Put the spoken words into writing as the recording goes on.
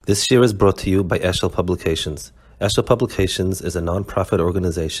This year is brought to you by Eshel Publications. Eshel Publications is a non-profit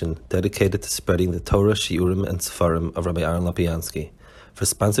organization dedicated to spreading the Torah, Shiurim, and Sefarim of Rabbi Aaron Lapiansky. For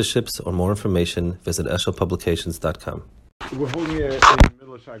sponsorships or more information, visit eshelpublications.com. We're holding it in the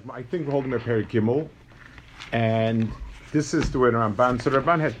middle of Shaar. I think we're holding a Perek, and this is the way the Ramban. So the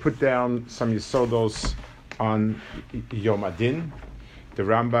Ramban had put down some Yesodos on Yom Adin. The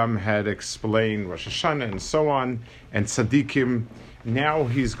Rambam had explained Rosh Hashanah and so on, and Tzaddikim. Now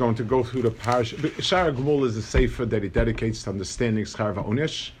he's going to go through the parish. Shaar HaGemul is a sefer that he dedicates to understanding Schar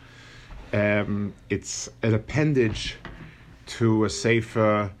va'onesh. It's an appendage to a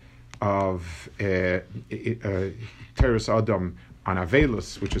sefer of Teres Adam on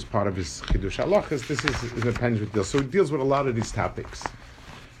Avelus, which is part of his Chidush Halachas. This is an appendage with deals. So it deals with a lot of these topics.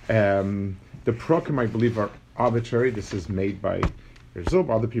 The Prokim, I believe, are arbitrary. This is made by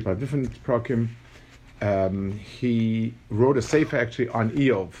Zub. Other people have different Prokim. He wrote a sefer actually on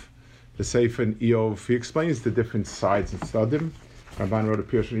Eov. The sefer in Eov, he explains the different sides and Stadim. Ramban wrote a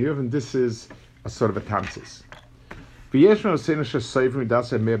Pirush on Eov, and this is a sort of a tamsis. V'yesh me'osenu she'seifrim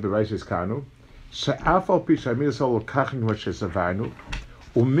midasei me'er b'reishis kanu, she'af al pi she'amidas ol kachin what she'savaynu,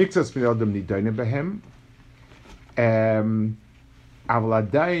 u'miktzas min adam nidoinen behem, aval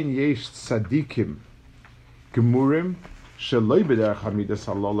adayin yesh tzadikim gemurim she'loi b'derech hamidas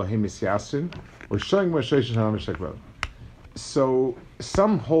halo lahem misyasin, so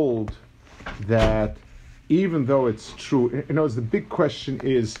some hold that even though it's true, the big question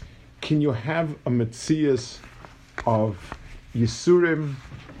is, can you have a Metzias of Yisurim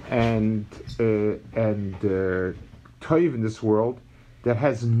and Toiv in this world that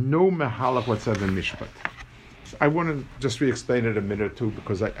has no Mehalach whatsoever in Mishpat? I want to just re-explain it a minute or two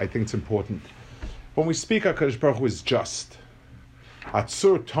because I think it's important. When we speak, HaKadosh Baruch Hu is just.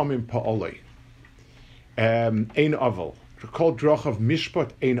 Atzur Tomim Pa'olei. Ein Aval. Called Drach of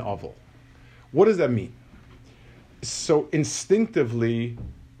Mishpat Ein Aval. What does that mean? So instinctively,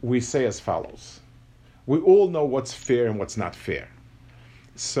 we say as follows. We all know what's fair and what's not fair.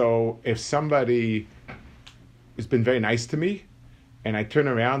 So if somebody has been very nice to me, and I turn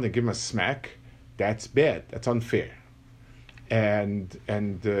around and give him a smack, that's bad. That's unfair. And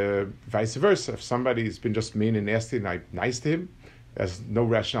vice versa. If somebody's been just mean and nasty and I'm nice to him, there's no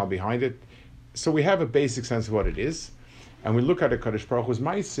rationale behind it. So we have a basic sense of what it is, and we look at the Kadosh Baruch Hu's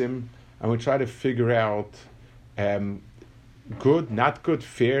Maisim, and we try to figure out good, not good,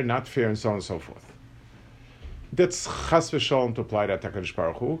 fair, not fair, and so on and so forth. That's chas v'shalom to apply that to Kadosh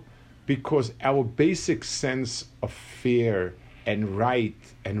Baruch Hu, because our basic sense of fair and right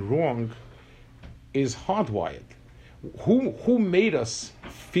and wrong is hardwired. Who made us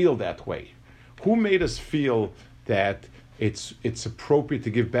feel that way? Who made us feel that it's appropriate to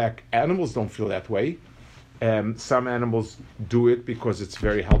give back? Animals don't feel that way. Some animals do it because it's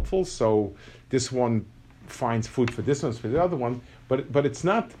very helpful. So this one finds food for this one, for the other one. But it's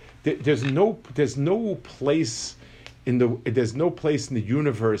not. There's no place in the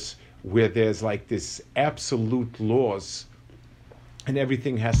universe where there's like this absolute laws and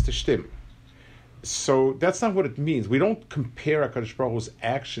everything has to stim. So that's not what it means. We don't compare HaKadosh Baruch Hu's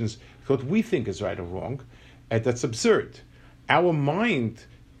actions to what we think is right or wrong. That's absurd. Our mind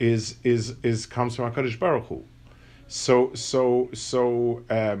is comes from HaKadosh Baruch Hu. So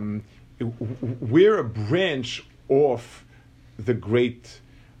we're a branch off the great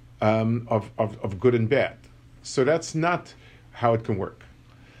of good and bad. So that's not how it can work.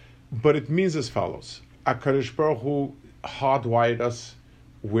 But it means as follows: HaKadosh Baruch Hu hardwired us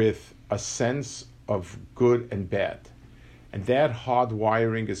with a sense of good and bad, and that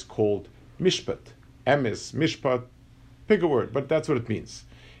hardwiring is called mishpat, emes, mishpat. Pick a word, but that's what it means.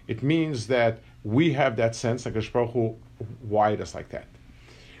 It means that we have that sense. HaKadosh Baruch Hu wired us like that.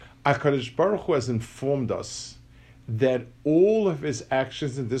 HaKadosh Baruch Hu has informed us that all of his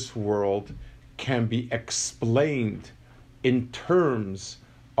actions in this world can be explained in terms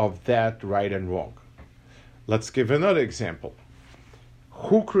of that right and wrong. Let's give another example.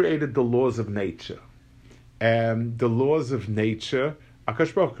 Who created the laws of nature? The laws of nature,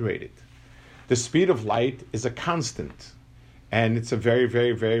 HaKadosh Baruch Hu created. The speed of light is a constant, and it's a very,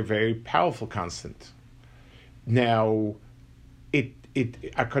 very, very, very powerful constant. Now,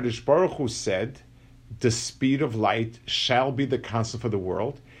 HaKadosh Baruch Hu said, the speed of light shall be the constant for the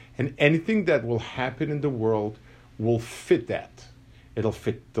world, and anything that will happen in the world will fit that. It'll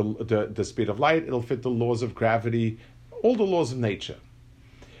fit the speed of light, it'll fit the laws of gravity, all the laws of nature.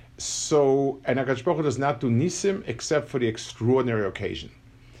 So, and HaKadosh Baruch Hu does not do nisim except for the extraordinary occasion.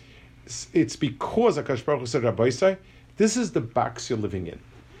 It's because HaKadosh Baruch Hu said, Rabbi Yisai, this is the box you're living in.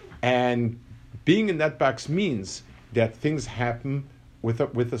 And being in that box means that things happen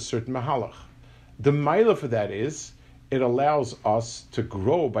with a certain mahalach. The milah for that is it allows us to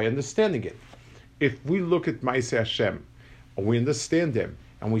grow by understanding it. If we look at Maaseh Hashem and we understand them,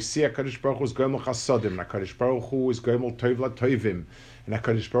 and we see HaKadosh Baruch Hu is Gomel Chasodim, HaKadosh Baruch Hu is Gomel Tov LaTovim, and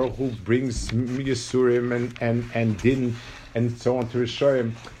HaKadosh Baruch Hu brings Yisurim and Din and so on to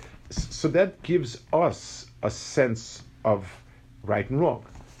Rishoyim. So that gives us a sense of right and wrong.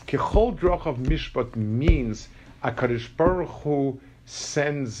 Kechol Droch of Mishpat means HaKadosh Baruch Hu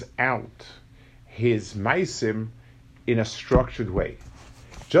sends out his Maisim in a structured way.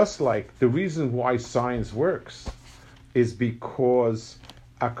 Just like the reason why science works is because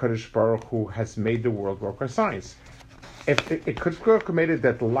HaKadosh Baruch Hu has made the world work by science. If it could have made it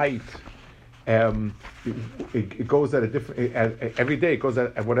that light, it goes at a different, every day it goes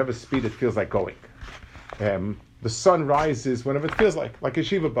at whatever speed it feels like going. The sun rises whenever it feels like a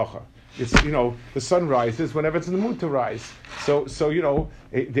Shiva Bacha. It's, the sun rises whenever it's in the mood to rise. So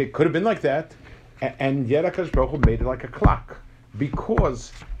it could have been like that, and yet HaKadosh Baruch Hu made it like a clock,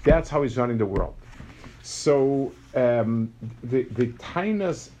 because that's how he's running the world. So the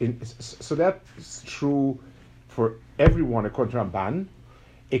tainas, so that's true for everyone according to Ramban,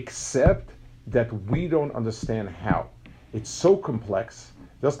 except that we don't understand how. It's so complex.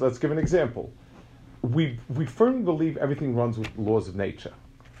 Let's give an example. We firmly believe everything runs with laws of nature.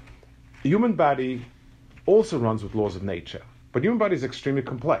 The human body also runs with laws of nature, but the human body is extremely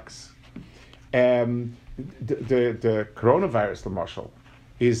complex. The coronavirus, the marshal,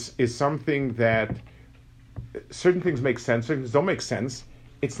 is something that certain things make sense, certain things don't make sense.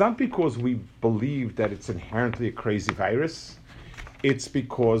 It's not because we believe that it's inherently a crazy virus. It's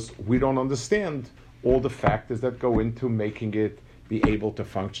because we don't understand all the factors that go into making it be able to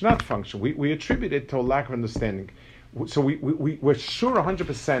function, not function. We attribute it to a lack of understanding. So we're sure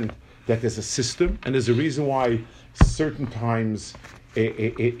 100% that there's a system, and there's a reason why certain times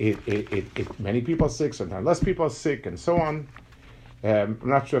many people are sick, sometimes less people are sick, and so on. I'm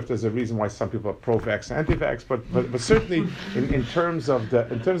not sure if there's a reason why some people are pro-vax and anti-vax, but certainly in terms of the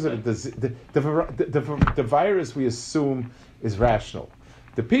virus, we assume is rational.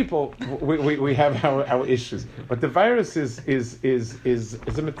 The people, we have our issues, but the virus is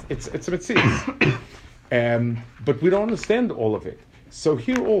a mitzvah. But we don't understand all of it. So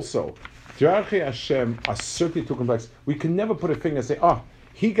here also, Dirachei Hashem are certainly too complex. We can never put a finger and say,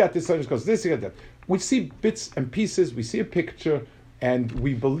 he got this because this, he got that. We see bits and pieces, we see a picture, and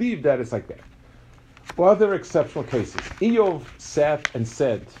we believe that it's like that. Other exceptional cases. Eov sat and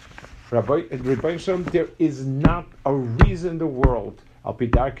said, Rabbi Shalom, there is not a reason in the world, Al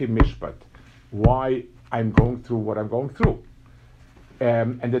Pidarke Mishpat, why I'm going through what I'm going through.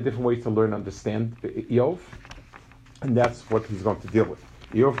 And there are different ways to learn and understand Eov, and that's what he's going to deal with.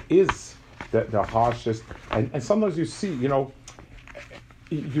 Eov is the harshest, and sometimes you see,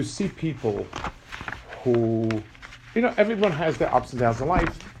 you see people who, everyone has their ups and downs in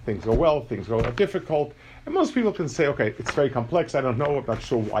life. Things go well, things go difficult, and most people can say, okay, it's very complex, I don't know, I'm not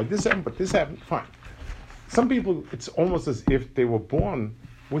sure why this happened, but this happened, fine. Some people, it's almost as if they were born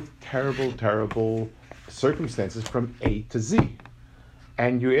with terrible, terrible circumstances from A to Z.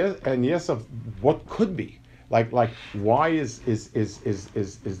 And yes, of what could be, like why is this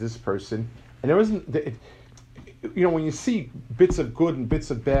person? And there isn't, when you see bits of good and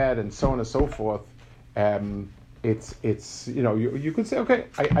bits of bad and so on and so forth, it's you could say, okay,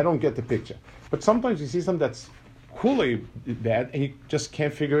 I don't get the picture. But sometimes you see something that's cruelly bad and you just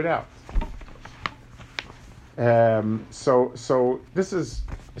can't figure it out. So this is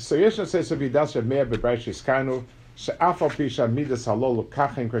Yeshua says to be das mehr bebraish iskanu she'af al pi shamidas halol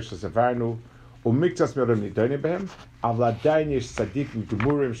kachen kresh zavarnu umiktas merim nidone behem avladain yesh tzadikim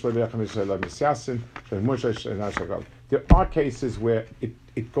gemurim shlo bechem yisrael misyasin shemoshe shenashagal. There are cases where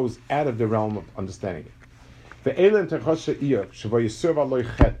it goes out of the realm of understanding it. And that's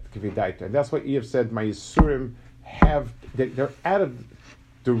why Eev said, my Yisurim they're out of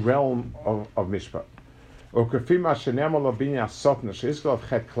the realm of Mishpat.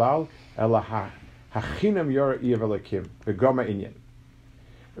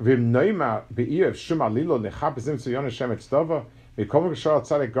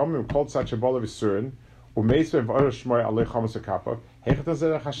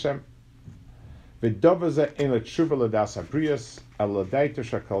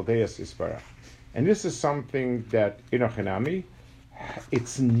 And this is something that Inochinami,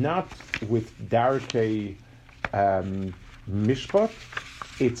 it's not with Darkei Mishpat,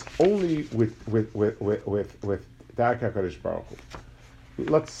 it's only with Darkei HaKadosh Baruch Hu.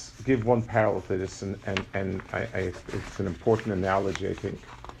 Let's give one parallel to this, and it's an important analogy, I think.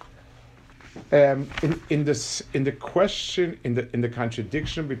 In the question, in the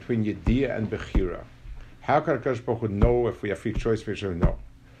contradiction between Yediyah and Bechira, how can HaKadosh Baruch Hu know if we have free choice? We should know.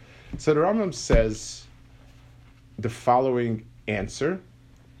 So the Rambam says the following answer.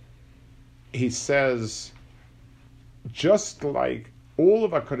 He says, just like all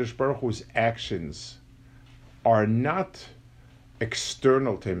of HaKadosh Baruch Hu's actions are not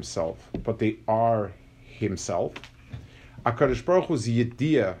external to himself, but they are himself, HaKadosh Baruch Hu's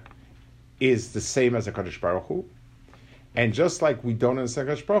Yediyah is the same as HaKadosh Baruch Hu, and just like we don't understand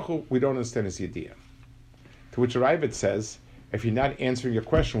HaKadosh Baruch Hu, we don't understand his Yediyah. To which Ravid says, if you're not answering your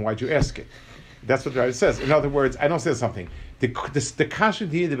question, why'd you ask it? That's what Ravid says. In other words, I don't say something. The Kasha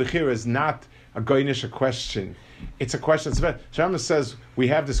Yediyah, the Bechira, is not a goynish question. It's a question. Rambam says, we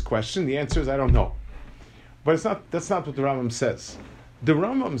have this question, the answer is, I don't know. But that's not what the Rambam says. The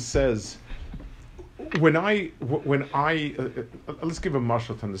Rambam says, when I let's give a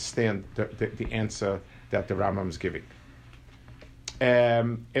mashal to understand the answer that the Rambam is giving.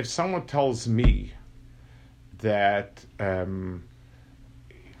 If someone tells me that I don't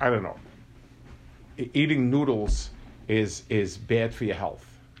know, eating noodles is bad for your health,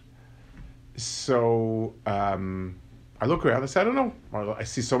 so I look around and say, I don't know. I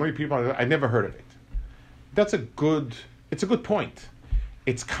see so many people. I never heard of it. It's a good point.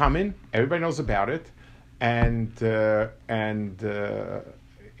 It's common. Everybody knows about it, and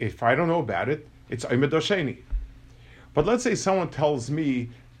if I don't know about it, it's Omed Osheni. But let's say someone tells me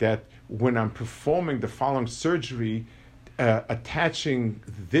that when I'm performing the following surgery, attaching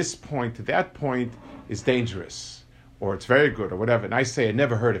this point to that point is dangerous, or it's very good, or whatever, and I say I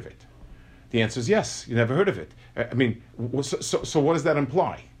never heard of it. The answer is yes, you never heard of it. I mean, so what does that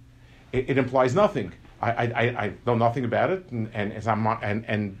imply? It implies nothing. I know nothing about it, and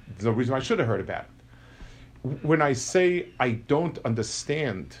there's no reason I should have heard about it. When I say I don't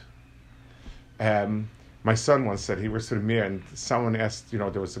understand, my son once said, he was to the mirror, and someone asked, there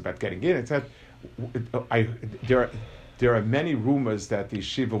was about getting in. It said, there are many rumors that the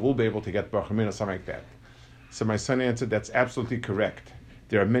yeshiva will be able to get Baruch Min or something like that. So my son answered, that's absolutely correct.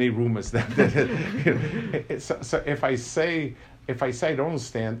 There are many rumors that so if I say I don't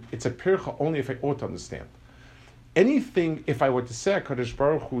understand, it's a pircha only if I ought to understand. Anything, if I were to say HaKadosh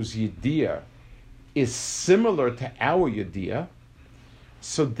Baruch Hu's Yediyah is similar to our Yediyah,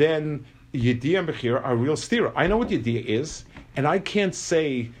 so then Yediyah and Bechira are real stira. I know what Yediyah is, and I can't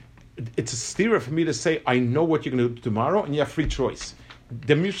say, it's a stira for me to say, I know what you're going to do tomorrow, and you have free choice.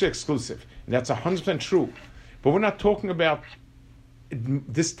 They're mutually exclusive. And that's 100% true. But we're not talking about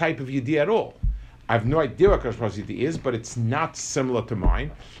this type of Yediyah at all. I have no idea what HaKadosh Baruch Hu's Yediyah is, but it's not similar to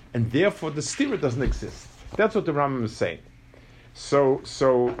mine, and therefore the stira doesn't exist. That's what the Rambam is saying. So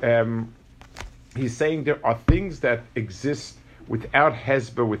he's saying there are things that exist without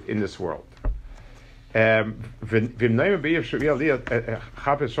hesber within this world. All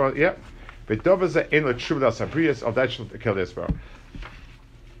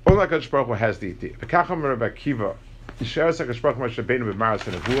HaKadosh Baruch Hu has the idea. This is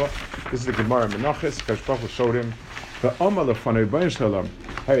the Gemara in Menachos. HaKadosh Baruch Hu showed him the Omer Lefanu B'nei Shalom.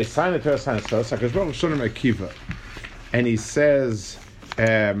 Hey, sign it to us, HaKadosh Baruch Hu showed him Akiva, and he says,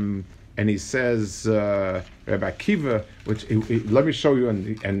 Rabbi Akiva, which let me show you,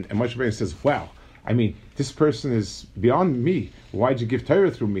 and Moshe Rabbeinu says, wow, I mean, this person is beyond me. Why'd you give Torah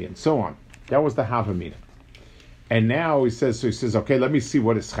through me, and so on. That was the Havamina. And now he says, okay, let me see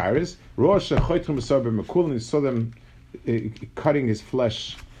what his schar is. And he saw them cutting his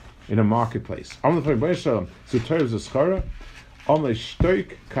flesh in a marketplace. So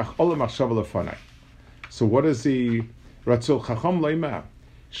what is the Ratzul Chacham Leima?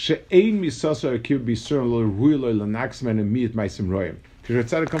 She'ein misasa akiv b'yisrael lo ruy lo l'naxmen and miyat ma'asim royim.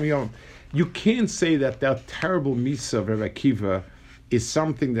 You can't say that terrible misa of Rabbi Akiva is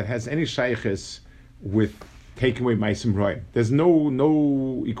something that has any shaykhis with taking away ma'asim royim. There's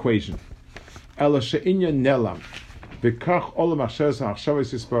no equation. Ela she'inya nelam v'kach olam achshavas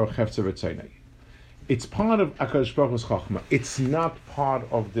ha'achshavas yisparach hefzer v'tzaynai. It's part of HaKadosh Baruch Hu's chachma. It's not part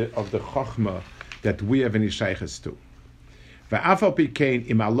of the chachma that we have any shaykhis to. V'afal pikein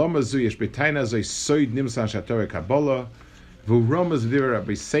im aloma zu yesh b'tayna zay soid nimsan shatorah kabbalah v'uromas v'dira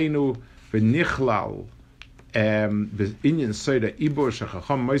Rabbi Seinu v'nichlal v'inyan soida ibor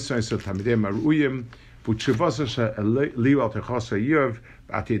shachacham moisay so tamidei maruyim v'tshuvasa she'liu al techasa yov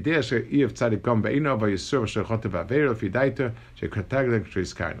v'atideh she'yov tzadik gam be'ino v'yisur she'chote v'aveira v'yidaita she'kataglek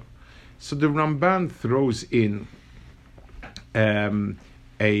she'izkainu. So the Ramban throws in a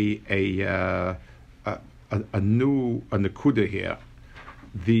new nekuda here,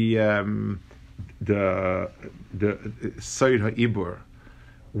 the Seir HaIbur,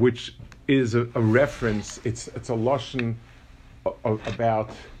 which is a reference. It's a lashon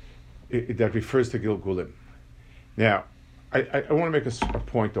about that refers to Gilgulim. Now, I want to make a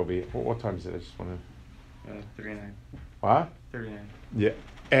point over here. What time is it? I just want to. 39. What? 39. Yeah.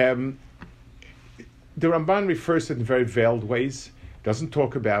 The Ramban refers to it in very veiled ways. Doesn't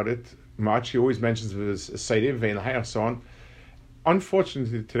talk about it much. He always mentions it as Seidim, Vein Hayach, so on.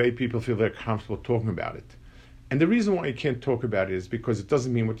 Unfortunately, today people feel very comfortable talking about it. And the reason why you can't talk about it is because it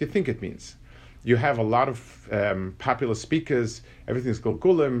doesn't mean what you think it means. You have a lot of popular speakers, everything's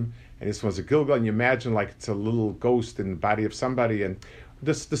Gilgulim, and this one's a Gilgal, and you imagine like it's a little ghost in the body of somebody, and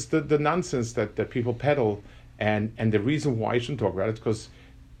the nonsense that people peddle, and the reason why you shouldn't talk about it is because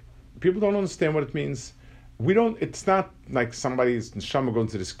people don't understand what it means. It's not like somebody's neshama going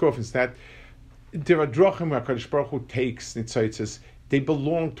to the skuf. It's that there are drachim where HaKadosh Baruch Hu takes nitzotzes. They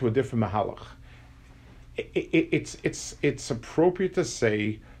belong to a different mahalach. It's appropriate to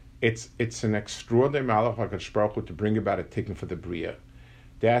say it's an extraordinary mahalach of HaKadosh Baruch Hu to bring about a tikkun for the bria.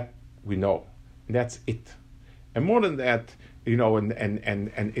 That we know. And that's it. And more than that,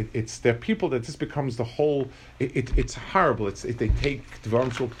 it's there are people that this becomes the whole. It's horrible. They take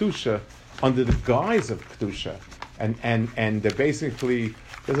Dvarim Shel Kedusha under the guise of Kedusha, and they're basically,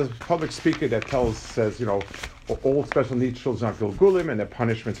 there's a public speaker that says all special needs children are Gilgulim, and there are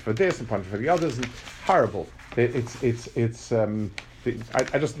punishments for this and punishments for the others, and horrible. I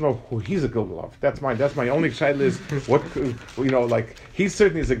just don't know who he's a Gilgul of. That's my only child is what he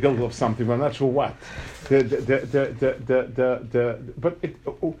certainly is a Gilgul of something, but I'm not sure what.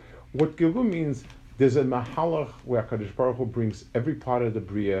 What Gilgul means, there's a mahalach where HaKadosh Baruch Hu brings every part of the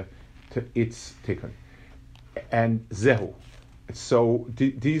bria to its tikkun, and zehu. So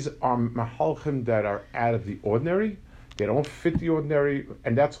these are mahalchim that are out of the ordinary. They don't fit the ordinary,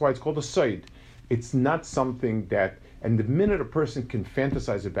 and that's why it's called a soid. It's not something that, and the minute a person can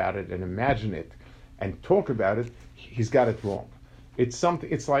fantasize about it and imagine it and talk about it, he's got it wrong. It's something.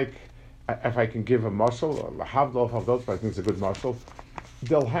 It's like, if I can give a mashal, but I think it's a good mashal.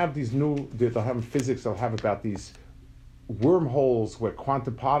 They'll have in physics. They'll have about these wormholes where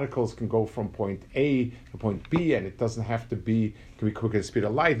quantum particles can go from point A to point B, and it doesn't have to be, can be quicker than the speed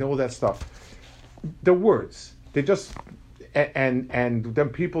of light, and all that stuff. The words, they just, and then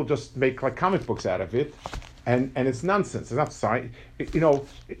people just make like comic books out of it, and it's nonsense. It's not science.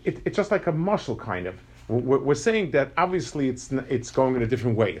 It's just like a muscle kind of. We're saying that obviously it's going in a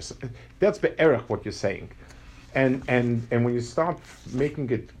different way. That's be'erech what you're saying, and when you start making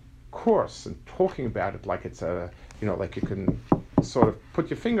it coarse and talking about it like it's a, like you can sort of put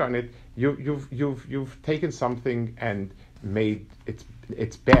your finger on it, you've taken something and made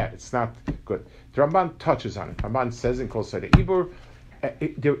it's bad. It's not good. The Ramban touches on it. Ramban says in Kol Seder Ibur,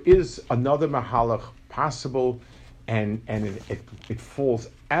 there is another mahalach possible, and it falls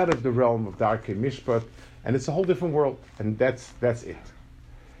out of the realm of Darkei Mishpat, and it's a whole different world, and that's it.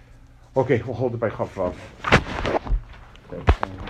 Okay, we'll hold it by Chaf Vav.